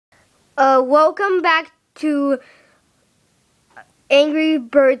Welcome back to Angry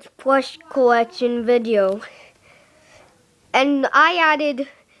Birds plush collection video. And I added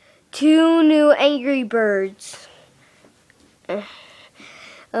 2 new Angry Birds.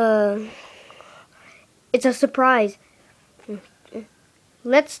 It's a surprise.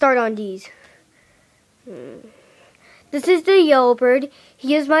 Let's start on these. This is the yellow bird.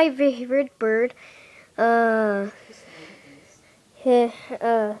 He is my favorite bird.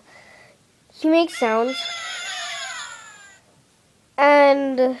 He makes sounds,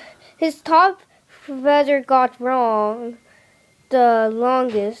 and his top feather got wrong, the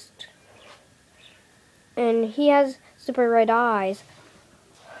longest, and he has super red eyes.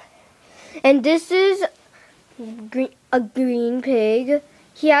 And this is a green pig.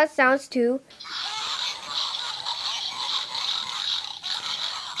 He has sounds too.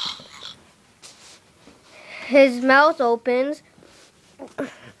 His mouth opens.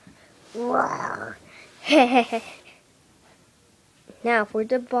 Now for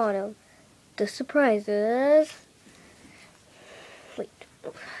the bottom, the surprises. Wait.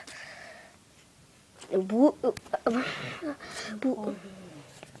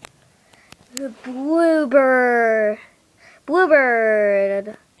 Bluebird.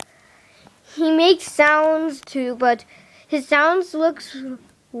 He makes sounds too, but his sounds looks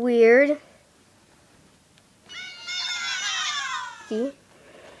weird. See?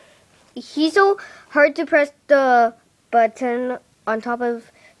 He's so hard to press the button on top of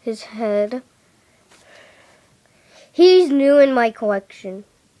his head. He's new in my collection.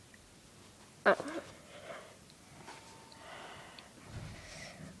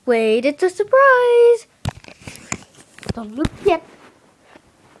 Wait, it's a surprise! Don't look yet.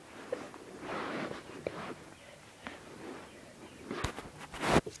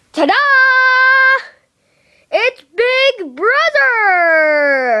 Ta-da! It's Big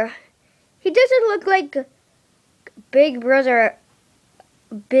Brother! He doesn't look like Big Brother,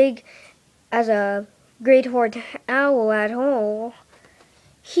 big as a great horned owl at all.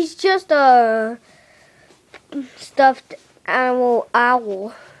 He's just a stuffed owl.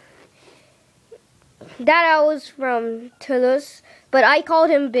 That owl's from Toulouse, but I called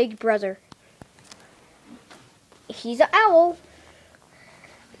him Big Brother. He's an owl.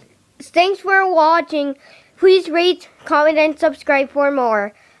 Thanks for watching. Please rate, comment, and subscribe for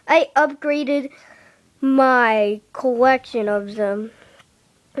more. I upgraded my collection of them.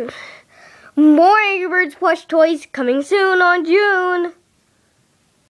 More Angry Birds plush toys coming soon on June.